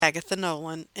Agatha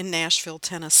Nolan in Nashville,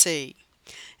 Tennessee,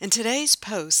 and today's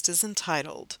post is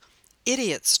entitled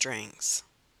Idiot Strings.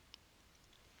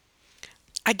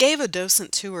 I gave a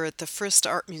docent tour at the Frist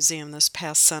Art Museum this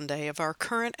past Sunday of our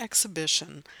current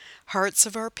exhibition, Hearts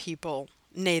of Our People,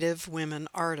 Native Women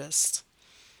Artists.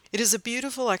 It is a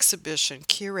beautiful exhibition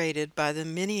curated by the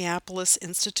Minneapolis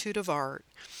Institute of Art,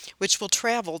 which will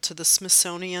travel to the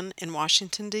Smithsonian in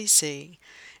Washington, D.C.,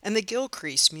 and the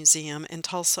Gilcrease Museum in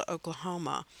Tulsa,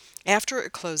 Oklahoma, after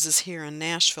it closes here in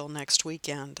Nashville next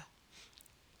weekend.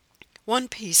 One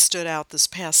piece stood out this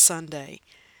past Sunday,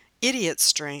 Idiot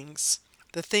Strings,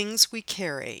 The Things We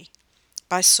Carry,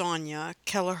 by Sonia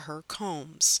Kelleher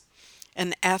Combs,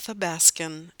 an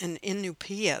Athabascan and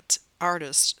Inupiat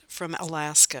artist from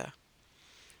Alaska.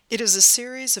 It is a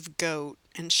series of goat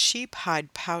and sheep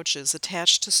hide pouches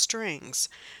attached to strings,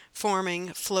 forming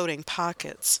floating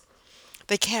pockets.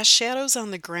 They cast shadows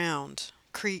on the ground,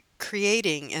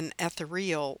 creating an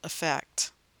ethereal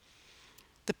effect.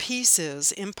 The piece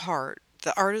is, in part,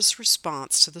 the artist's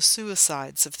response to the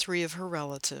suicides of three of her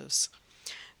relatives.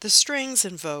 The strings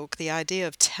invoke the idea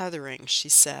of tethering, she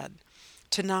said,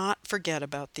 to not forget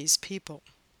about these people.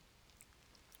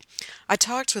 I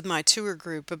talked with my tour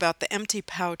group about the empty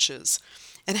pouches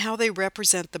and how they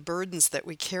represent the burdens that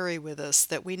we carry with us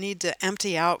that we need to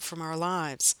empty out from our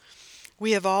lives.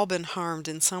 We have all been harmed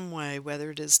in some way, whether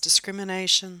it is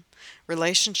discrimination,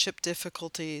 relationship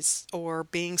difficulties, or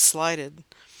being slighted.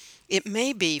 It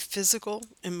may be physical,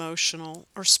 emotional,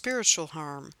 or spiritual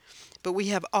harm, but we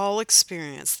have all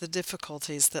experienced the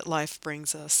difficulties that life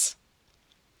brings us.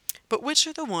 But which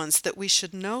are the ones that we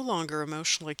should no longer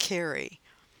emotionally carry?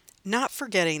 Not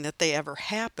forgetting that they ever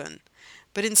happen,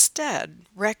 but instead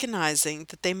recognizing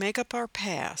that they make up our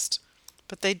past,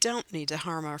 but they don't need to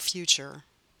harm our future.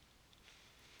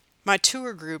 My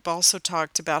tour group also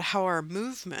talked about how our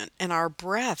movement and our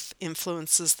breath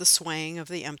influences the swaying of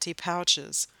the empty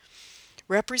pouches,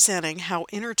 representing how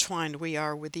intertwined we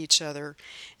are with each other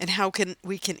and how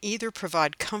we can either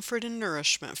provide comfort and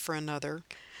nourishment for another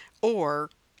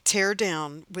or tear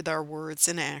down with our words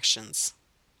and actions.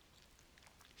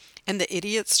 And the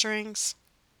idiot strings?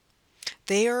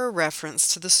 They are a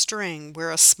reference to the string where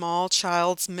a small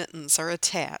child's mittens are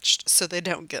attached so they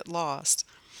don't get lost.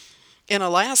 In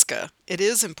Alaska, it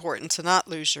is important to not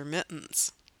lose your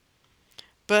mittens.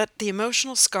 But the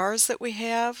emotional scars that we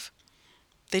have,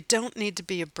 they don't need to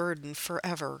be a burden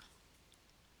forever.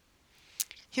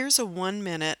 Here's a 1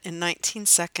 minute and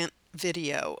 19-second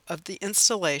video of the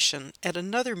installation at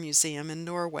another museum in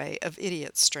Norway of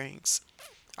idiot strings.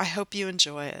 I hope you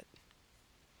enjoy it.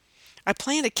 I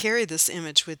plan to carry this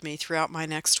image with me throughout my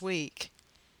next week.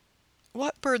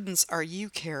 What burdens are you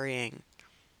carrying?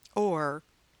 Or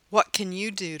what can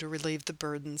you do to relieve the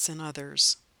burdens in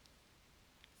others?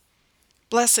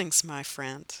 Blessings, my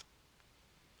friend.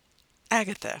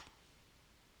 Agatha.